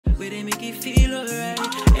they make you feel alright.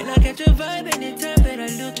 And I catch a vibe anytime that I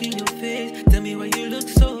look in your face. Tell me why you look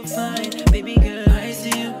so fine. Baby girl, I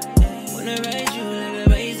see you. Wanna ride you like a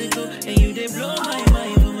bicycle. And you they blow my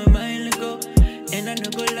mind from my mind ago. And I no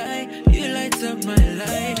go lie, you light up my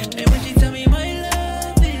life. And when she tell me my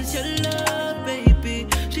love is your love, baby,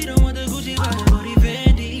 she don't want the Gucci body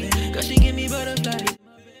Fendi, cause she give me butterflies.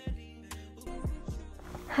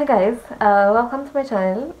 Hi guys, welcome to my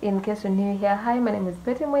channel. In case you're new here, hi, my name is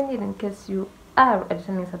Betty Mwenye. In case you are a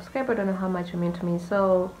returning subscriber, I don't know how much you mean to me.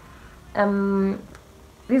 So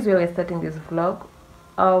this is where we're starting this vlog.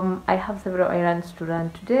 I have several errands to run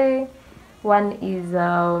today. One is,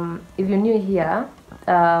 if you're new here,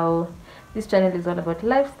 this channel is all about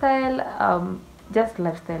lifestyle, just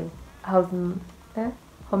lifestyle, home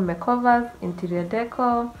makeovers, interior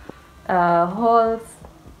decor, hauls,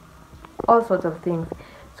 all sorts of things.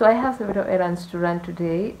 So I have several errands to run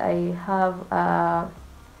today. I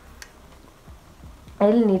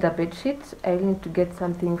will need a bed sheet. I will need to get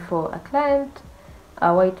something for a client,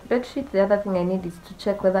 a white bed sheet. The other thing I need is to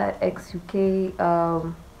check whether XUK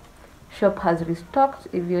shop has restocked.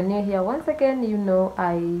 If you're new here, once again, you know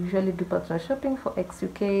I usually do personal shopping for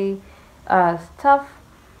XUK stuff.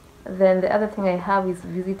 Then the other thing I have is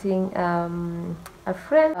visiting a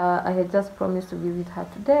friend. I had just promised to visit her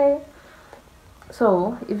today.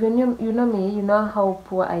 So if you know me, you know how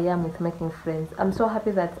poor I am with making friends. I'm so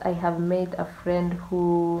happy that I have made a friend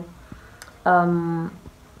who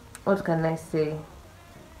what can I say,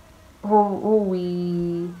 who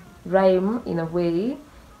we rhyme in a way.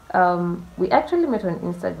 We actually met on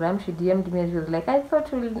Instagram. She DM'd me and she was like, I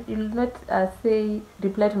thought you'll not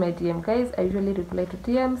reply to my DM. Guys, I usually reply to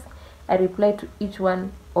DMs. I reply to each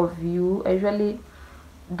one of you. I usually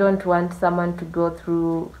don't want someone to go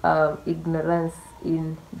through ignorance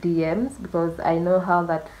in DMs, because I know how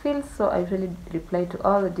that feels. So I usually reply to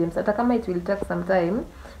all the DMs. Atakama it will take some time,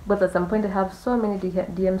 but at some point I have so many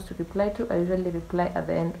DMs to reply to. I usually reply at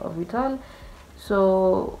the end of it all.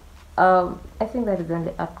 So I think that is the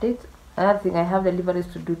only update. Another thing, I have deliveries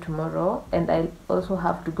to do tomorrow, and I also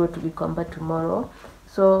have to go to GIKOMBA tomorrow.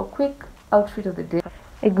 So quick outfit of the day.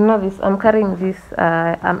 Ignore this, I'm carrying this.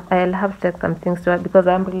 I'll have to take some things to it because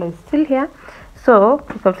the umbrella is still here. So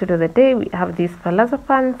quick outfit of the day, we have these palazzo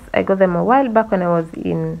pants. I got them a while back when I was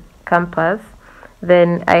in campus.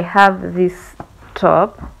 Then I have this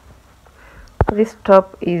top. This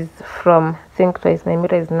top is from Think Twice. My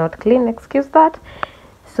mirror is not clean, excuse that.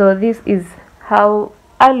 So this is how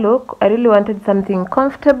I look. I really wanted something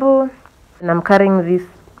comfortable, and I'm carrying this,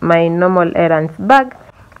 my normal errands bag.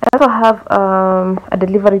 I also have a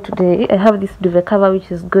delivery today. I have this duvet cover which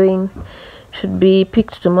should be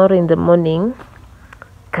picked tomorrow in the morning.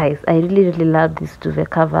 Guys, I really love this duvet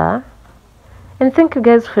cover. And thank you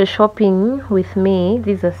guys for shopping with me.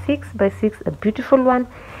 These are 6x6, a beautiful one.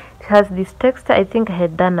 It has this texture. I think I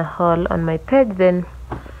had done a haul on my page. Then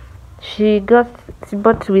she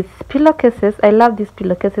bought with pillowcases. I love these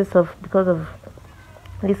pillowcases because of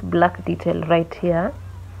this black detail right here.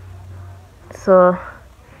 So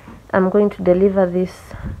I'm going to deliver this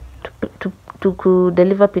to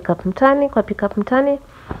deliver pickup mtani.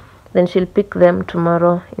 Then she'll pick them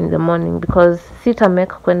tomorrow in the morning, because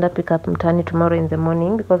sitamek kwenda pickup mtani tomorrow in the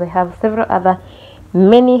morning, because I have several other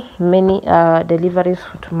many deliveries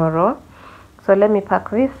for tomorrow. So let me pack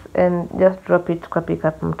this and just drop it kwa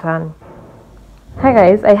pickup mtani. Hi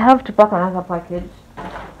guys, I have to pack another package.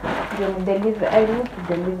 I need to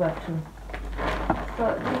deliver too.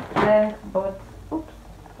 So this guy bought, oops,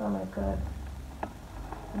 oh my god,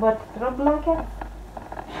 bought throw blankets.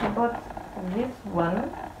 She bought this one.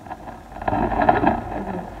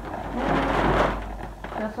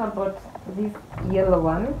 She also bought this yellow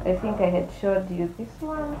one. I think I had showed you this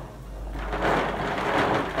one.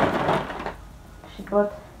 She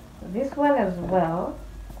bought this one as well.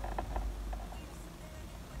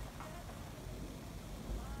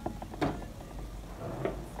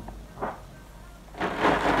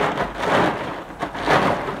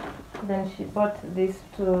 Then she bought these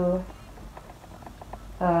two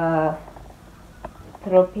throw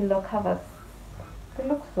pillow covers. They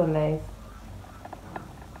look so nice.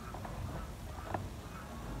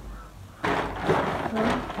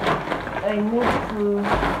 I need to,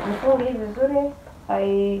 before we leave Missouri,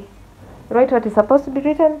 I write what is supposed to be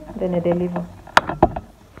written, then I deliver.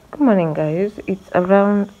 Good morning guys, it's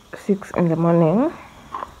around 6 in the morning.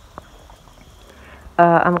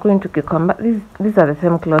 I'm going to GIKOMBA. These are the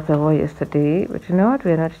same clothes I wore yesterday, but you know what,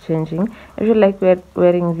 we're not changing. I usually like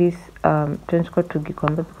wearing this trench coat to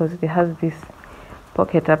GIKOMBA because it has this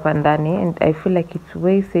pocket up and down, and I feel like it's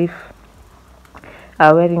way safe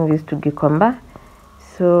wearing this to GIKOMBA.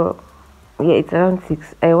 So yeah, it's around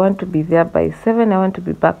 6. I want to be there by 7. I want to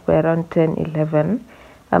be back by around 10, 11.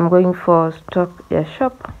 I'm going for stock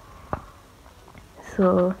shop.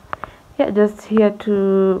 So yeah, just here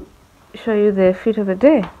to show you the fit of the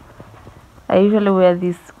day. I usually wear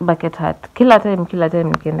this bucket hat kila time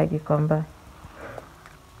nikienda Gikomba.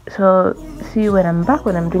 So see you when I'm back,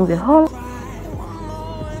 when I'm doing the haul.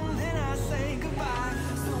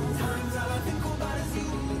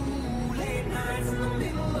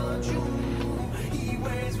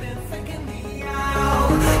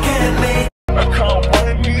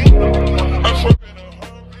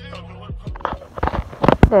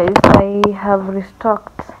 Guys, I have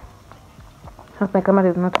restocked. My camera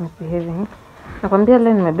is not misbehaving. Nakwambia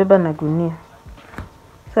leo nimebeba na gunia.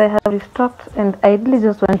 So I have restocked, and I really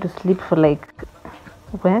just want to sleep for like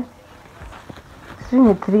 3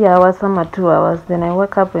 hours or 2 hours. Then I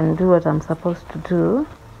wake up and do what I'm supposed to do.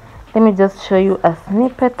 Let me just show you a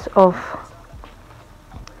snippet of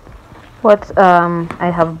what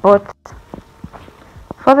I have bought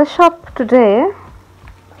for the shop today.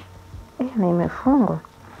 Na imefungwa.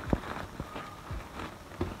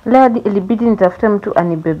 Leo ilibidi nitafute mtu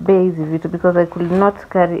anibebe hizi vitu because I could not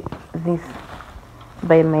carry this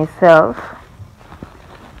by myself.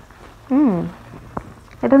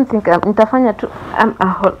 I don't think nitafanya tu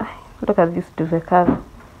look at this duvet cover.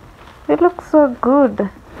 It looks so good.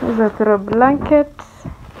 There's a throw blanket.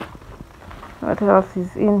 What else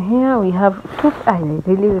is in here? We have two. I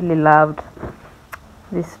really loved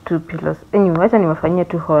these 2 pillows. Anyway, wacha nimefanyia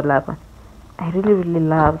tu haul hapa. I really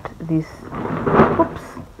loved these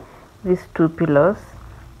 2 pillows.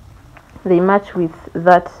 They match with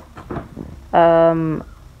that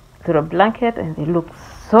throw blanket and they look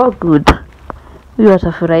so good. Huyo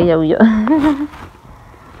atafurahia huyo.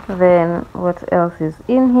 Then what else is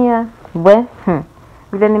in here?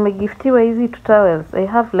 Vile nimegiftiwa hizi 2 towels. I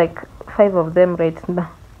have like 5 of them right now.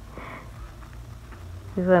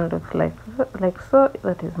 This one looks like so.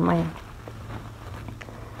 That is mine.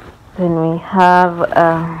 Then we have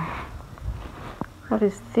what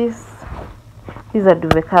is this? This is a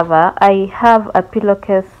duvet cover. I have a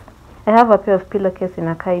pillowcase. I have a pair of pillowcase in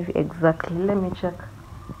a hivi exactly. Let me check.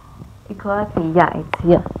 Yeah, it's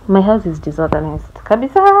here. My house is disorganized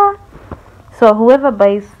kabisa. So whoever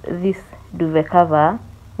buys this duvet cover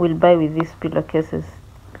will buy with these pillowcases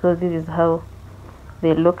because this is how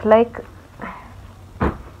they look like.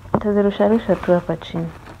 Tazirusharusha tu hapa chini.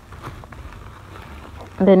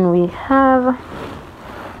 Then we have,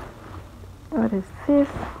 what is this?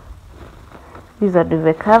 This is a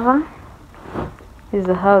duvet cover. This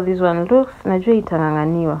is how this one looks. Najua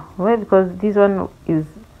itang'ang'aniwa. Why? Because this one is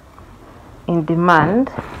in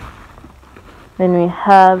demand. Then we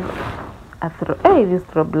have a throw. Hey, this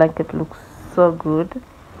throw blanket looks so good.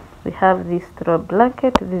 We have this throw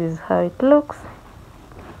blanket. This is how it looks.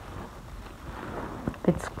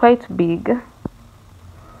 It's quite big.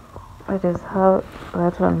 That is how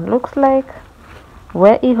that one looks like.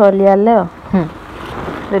 Where iholia leo?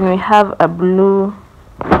 Then we have a blue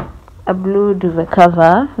duvet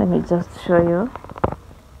cover. Let me just show you.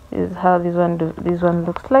 This is how this one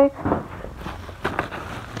looks like.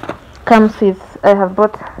 Comes with, I have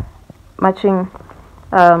bought matching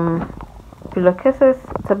pillowcases.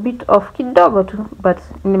 It's a bit of kidogo tu, but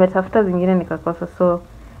nimetafuta zingine nikakosa, so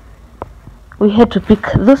we had to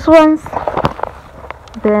pick those ones.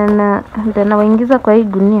 Then nawaingiza kwa hii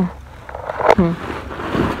gunia.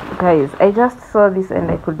 Guys, I just saw this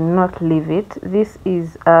and I could not leave it. This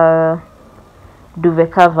is a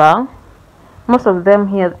duvet cover. Most of them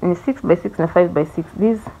here in 6x6 and 5x6.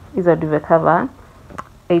 This is a duvet cover.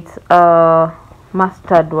 It's a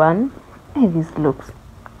mustard one. Hey, this looks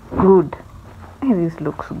good.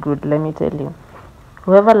 Let me tell you.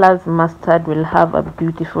 Whoever loves mustard will have a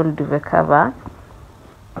beautiful duvet cover.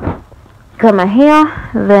 Come here.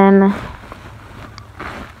 Then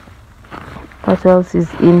what else is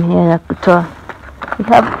in here? We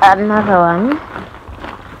have another one.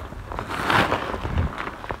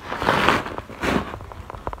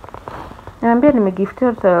 Naambia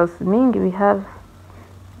nimegiftiwa towels mingi. We have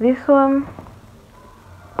this one.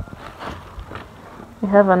 We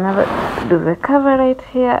have another duvet cover right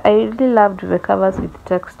here. I really love duvet covers with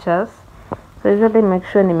textures. So I usually make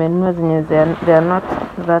sure nimenunua zenye they are not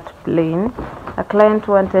that plain. A client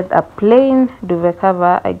wanted a plain duvet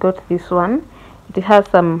cover. I got this one. It has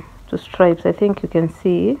some 2 stripes. I think you can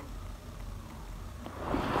see.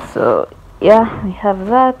 So yeah, we have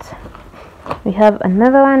that. We have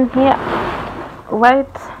another one here.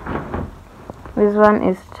 White. This one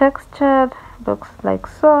is textured. Looks like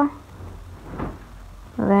so.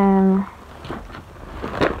 Then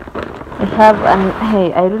We have an,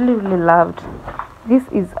 hey, I really loved, this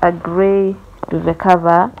is a gray duvet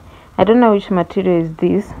cover. I don't know which material is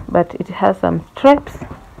this, but it has some stripes.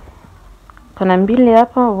 Kuna mbili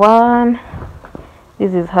hapa, one.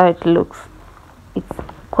 This is how it looks. It's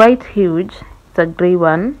quite huge. It's a gray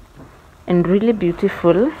one and really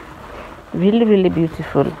beautiful, really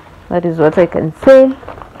beautiful. That is what I can say.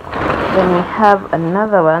 Then we have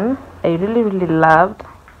another one. I really loved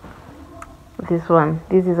this one.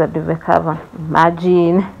 This is a duvet cover.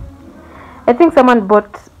 Imagine, I think someone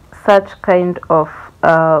bought such kind of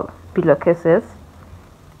pillowcases.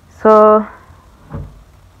 So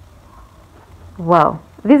wow,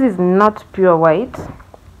 this is not pure white.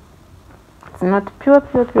 It's not pure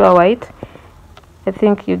white. I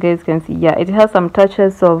think you guys can see. Yeah, it has some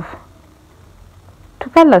touches of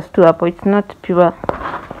two colors too up. It's not pure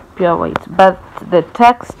white, but the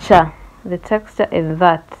texture is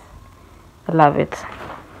that. I love it.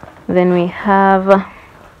 Then we have,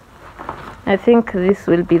 I think this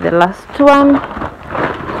will be the last one.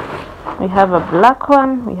 We have a black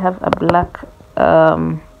one. We have a black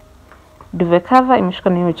duvet cover. Imeshika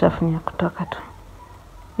na hiyo uchafu ni ya kutoka tu.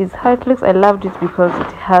 This is how it looks. I loved it because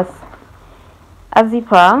it has a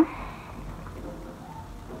zipper.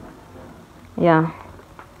 Yeah,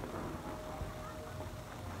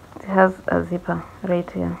 it has a zipper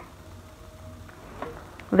right here.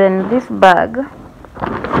 Then this bag,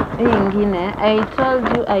 ingine, I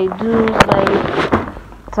told you I do buy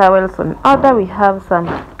towels on order. We have some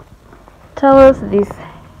towels. This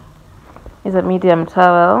is a medium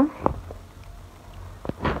towel.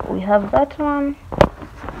 We have that one,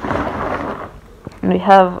 and we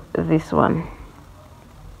have this one.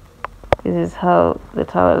 This is how the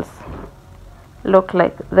towels look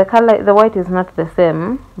like. The color, the white is not the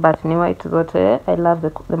same, but ni white zote. I love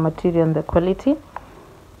the material and the quality.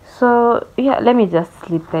 So yeah, let me just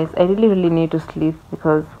sleep, guys. I really need to sleep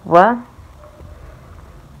because what?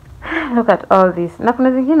 Look at all this. Na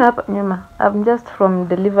kuna zingine hapa nyuma. I'm just from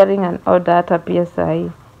delivering an order at a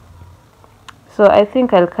PSI. So I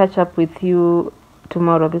think I'll catch up with you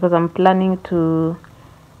tomorrow because I'm planning to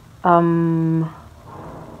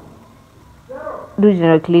do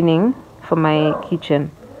general cleaning for my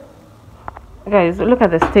kitchen. Guys, look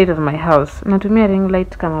at the state of my house. Natumia ring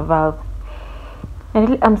light kama valve.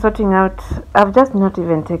 I'm sorting out. I've just not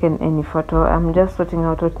even taken any photo. I'm just sorting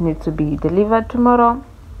out what needs to be delivered tomorrow.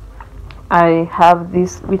 I have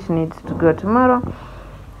this which needs to go tomorrow,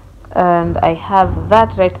 and I have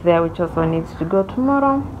that right there which also needs to go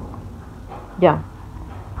tomorrow. Yeah.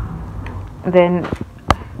 Then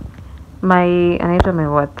my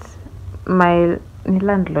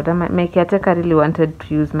landlord, my caretaker really wanted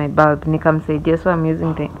to use my bulb. Nikamsaidia, so I'm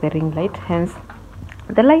using the ring light, hence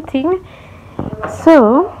the lighting.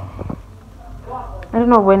 So I don't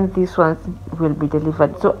know when these ones will be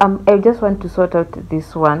delivered. So I just want to sort out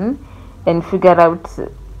this one and figure out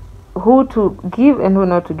who to give and who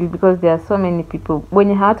not to give, because there are so many people. When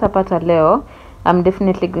you have pata leo, I'm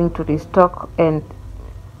definitely going to restock and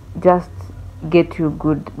just get you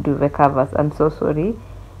good duvet covers. I'm so sorry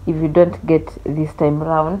if you don't get this time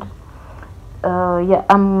round. Yeah,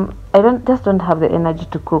 I don't have the energy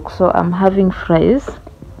to cook, so I'm having fries.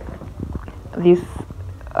 These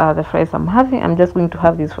are the fries I'm having. I'm just going to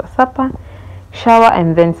have this for supper, shower,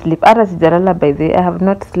 and then sleep. Ara sijalala, by the way. I have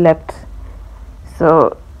not slept,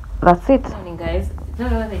 so that's it. Good morning, guys. I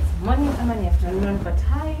don't know whether it's morning or afternoon, but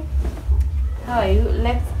hi, how are you?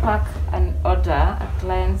 Let's pack an order, a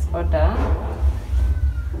client's order.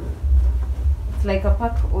 It's like a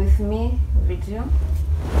pack with me video.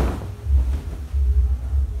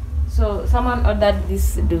 So someone ordered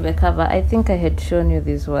this duvet cover. I think I had shown you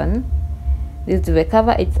this one. This duvet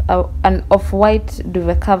cover, it's an off-white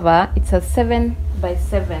duvet cover. It's a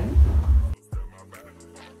 7x7.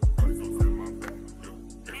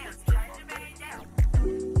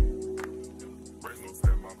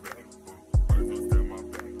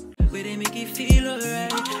 Where they make you feel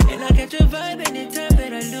alright, and I catch a vibe anytime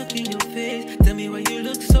that I look in your face. Tell me why you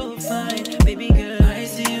look so fine, baby girl. I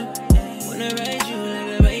see you, wanna ride you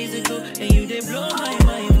like a bicycle, and you they blow my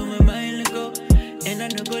mind from my mind to go. And I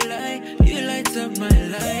no go lie, you light up my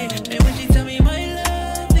life. And when she tell me my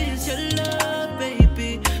love is your love,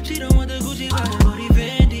 baby, she don't want the Gucci vibe or the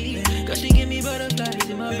Fendi, cause she give me butterflies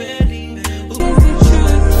in my belly.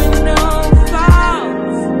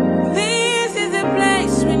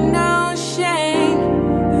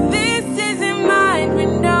 This is a mind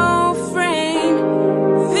with no frame.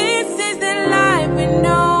 This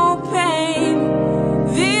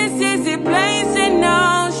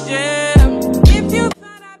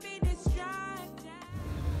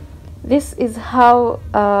is how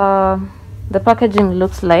the packaging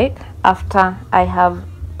looks like after I have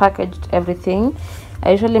packaged everything.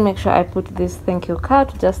 I usually make sure I put this thank you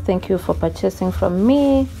card, just thank you for purchasing from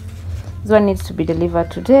me. This one needs to be delivered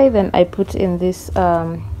today. Then I put in this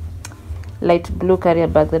light blue carrier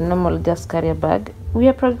bag, the normal just carrier bag. We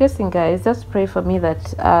are progressing, guys. Just pray for me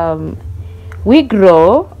that we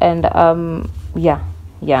grow, and yeah.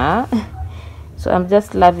 So I'm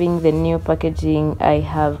just loving the new packaging I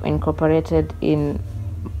have incorporated in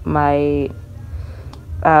my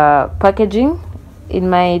packaging in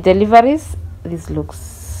my deliveries. This looks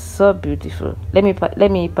so beautiful. Let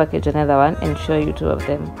me package another one and show you two of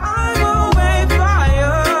them.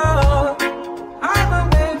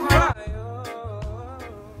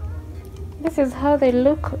 This is how they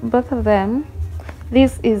look, both of them.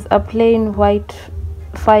 This is a plain white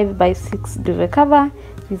 5x6 duvet cover.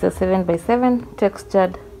 These are 7x7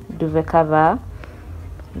 textured duvet cover.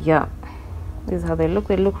 Yeah, this is how they look.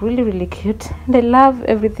 They look really, really cute, and I love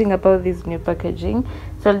everything about this new packaging.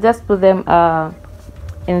 So I'll just put them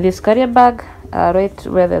in this carrier bag, right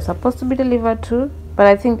where they're supposed to be delivered to. But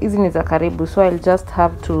I think Izzy is a karibu, so I'll just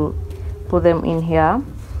have to put them in here,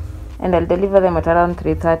 and I'll deliver them at around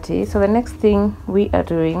 3:30. So the next thing we are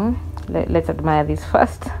doing, let's admire this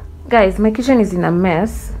first. Guys, my kitchen is in a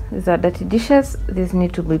mess. These are dirty dishes. These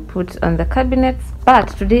need to be put on the cabinets. But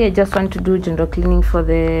today I just want to do general cleaning for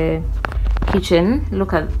the kitchen.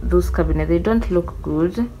 Look at those cabinets. They don't look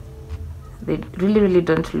good. They really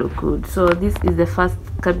don't look good. So this is the first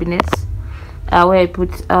cabinet where I put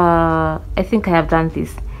I think I have done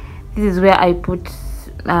this. This is where I put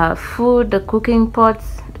food, the cooking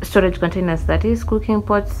pots, storage containers, that is, cooking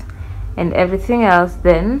pots and everything else.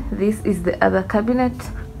 Then this is the other cabinet.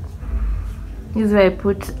 This is where I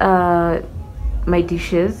put my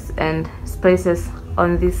dishes and spices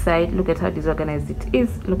on this side. Look at how disorganized it is.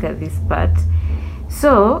 Look at this part.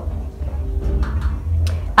 So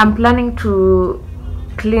I'm planning to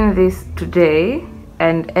clean this today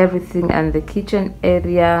and everything, and the kitchen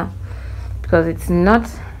area, because it's not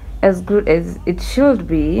as good as it should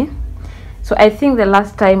be. So I think the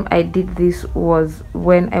last time I did this was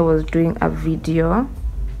when I was doing a video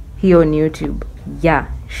here on YouTube. Yeah,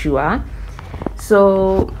 sure.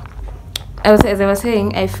 So as I was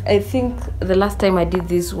saying, I think the last time I did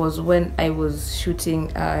this was when I was shooting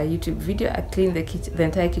a YouTube video. I cleaned the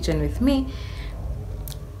entire kitchen with me.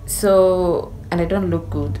 So, and I don't look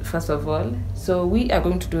good, first of all. So we are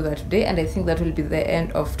going to do that today, and I think that will be the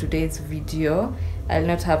end of today's video. I'll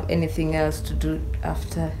not have anything else to do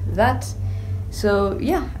after that. So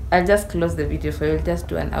yeah, I'll just close the video for you. I'll just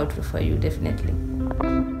do an outro for you, definitely.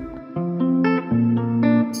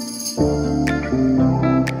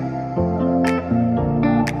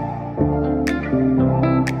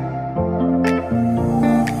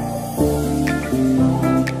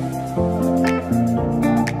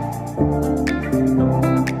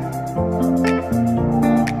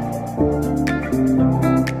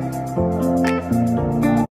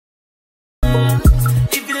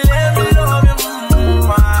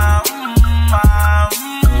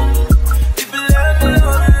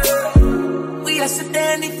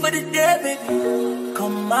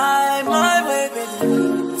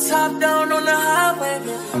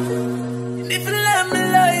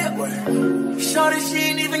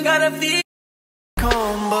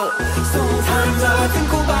 Sometimes all I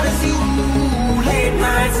think about is you. Late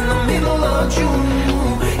nights in the middle of June.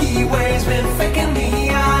 He always been faking me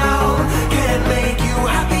out. Can't make you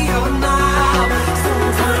happier now.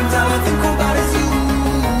 Sometimes all I think about is you.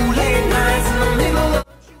 Late nights in the middle of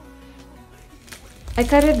June. I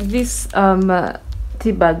carried these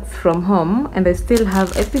tea bags from home, and I still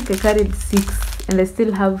have, I think I carried 6, and I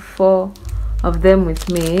still have 4 of them with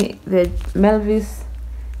me. The Melvis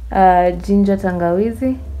ginger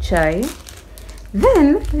tangawizi chai.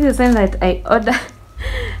 Then this is the time that I order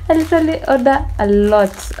I literally order a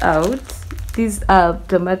lot out. These are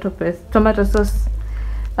tomato sauce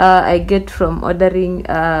I get from ordering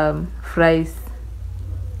fries.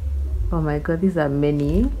 Oh my god, these are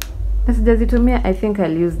many. As does it to me, I think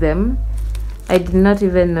I'll use them. I did not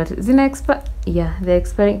even notice. Yeah, they're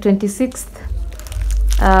expiring 26th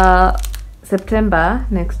September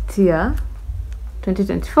next year,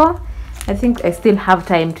 2024. I think I still have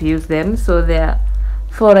time to use them, so they're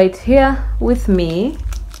 4 right here with me.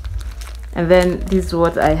 And then this is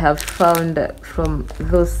what I have found from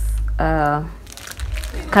those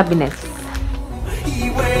cabinets.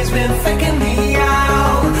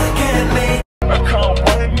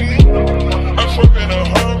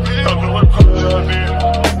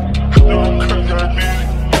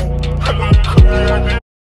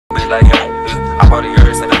 Like, I bought a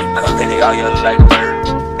yours and I think they all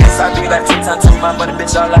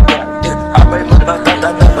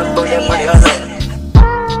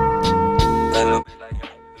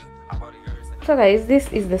So guys,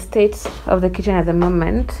 this is the state of the kitchen at the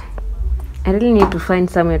moment. I really need to find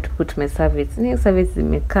somewhere to put my serviettes. It's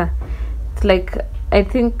like, I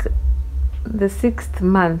think the 6th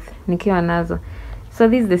month nikiwa nazo. So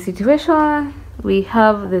this is the situation. We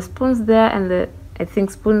have the spoons there and the, I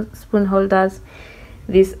think, spoon holders.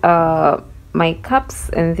 These are my cups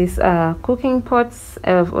and these are cooking pots.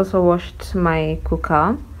 I've also washed my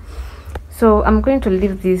cooker. So I'm going to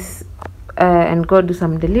leave this and go do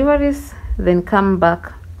some deliveries, then come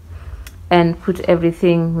back and put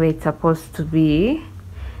everything where it's supposed to be,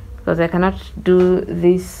 because I cannot do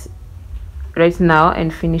this right now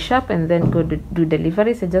and finish up and then go do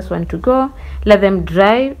deliveries. I just want to go let them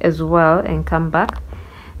dry as well and come back.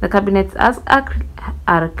 The cabinets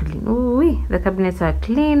are clean. Ooh, the cabinets are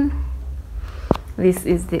clean. This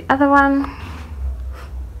is the other one,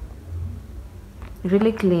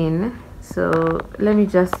 really clean. So let me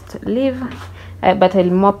just leave, but I'll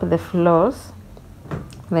mop the floors,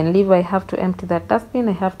 then leave. I have to empty that dustbin.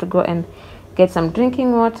 I have to go and get some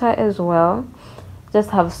drinking water as well.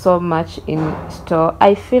 Just have so much in store.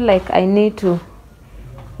 I feel like I need to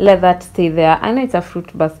let that stay there. I know it's a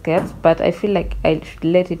fruit basket, but I feel like I should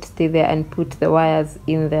let it stay there and put the wires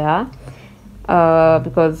in there,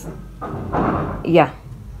 because yeah,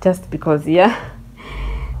 just because, yeah.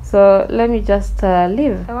 So let me just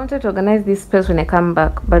leave. I wanted to organize this space when I come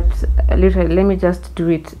back, but literally let me just do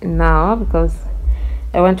it now because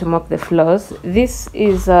I want to mop the floors. This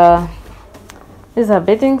is these are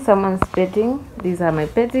bedding, someone's bedding. These are my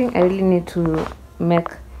bedding. I really need to make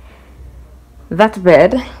that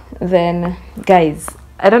bed. Then guys,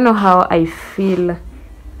 I don't know how I feel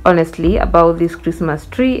honestly about this Christmas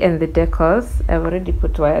tree and the decors. I've already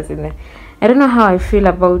put wires in there. I don't know how I feel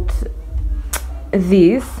about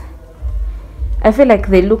these. I feel like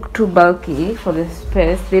they look too bulky for the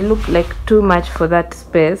space. They look like too much for that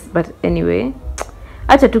space, but anyway,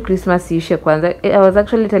 acha tu Christmas ishe kwanza. I was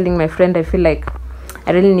actually telling my friend I feel like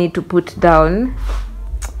I really need to put down.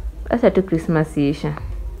 Acha tu Christmas ishe.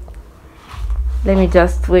 Let me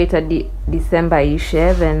just wait at December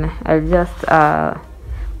ishe, then I'll just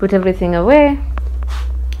put everything away.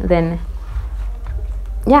 Then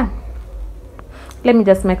yeah, let me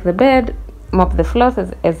just make the bed, mop the floors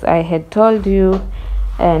as I had told you,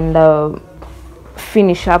 and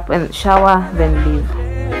finish up and shower, then leave.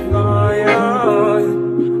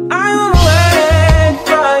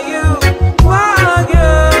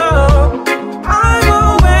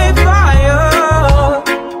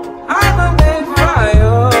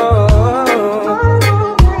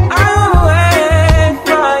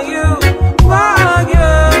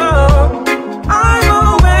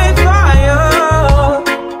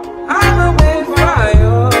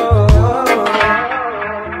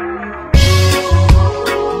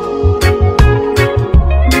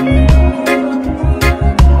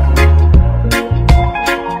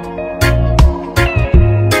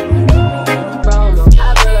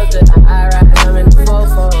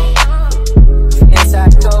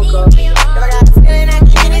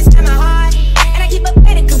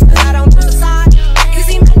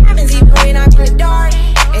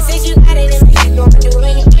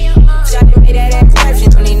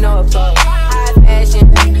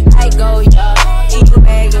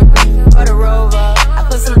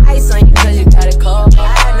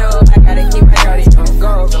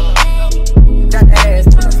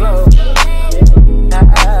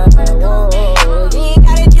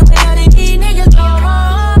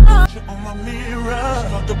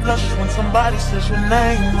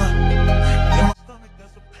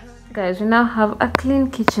 Guys, we now have a clean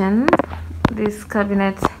kitchen. This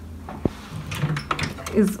cabinet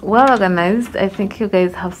is well organized. I think you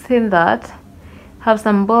guys have seen that. Have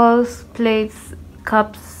some bowls, plates,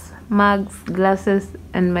 cups, mugs, glasses,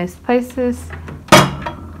 and my spices.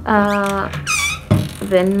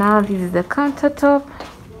 Then now this is the countertop.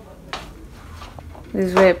 This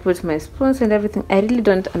is where I put my spoons and everything. I really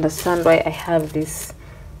don't understand why I have these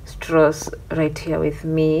straws right here with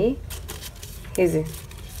me. Easy.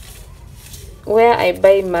 Where I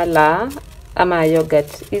buy mala ama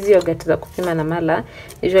yogurt, easy yogurt za kupima na mala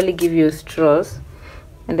usually give you straws,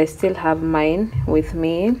 and I still have mine with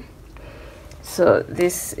me. So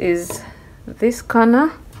this is this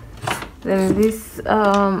corner. Then this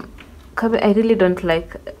I really don't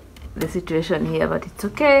like the situation here, but it's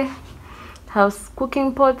okay. Have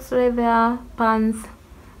cooking pots right there, pans.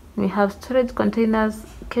 We have storage containers,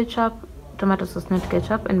 ketchup, tomato sauce, not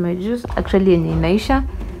ketchup, and my juice, actually in inaisha.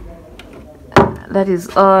 That is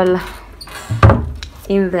all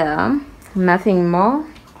in there, nothing more.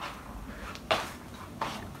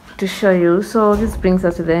 to show you. So this brings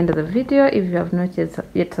us to the end of the video. If you have not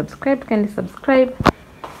yet subscribed, kindly subscribe,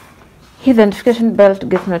 hit the notification bell to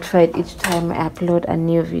get notified each time I upload a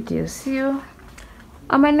new video. See you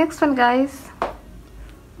on my next one, guys.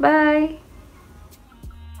 Bye.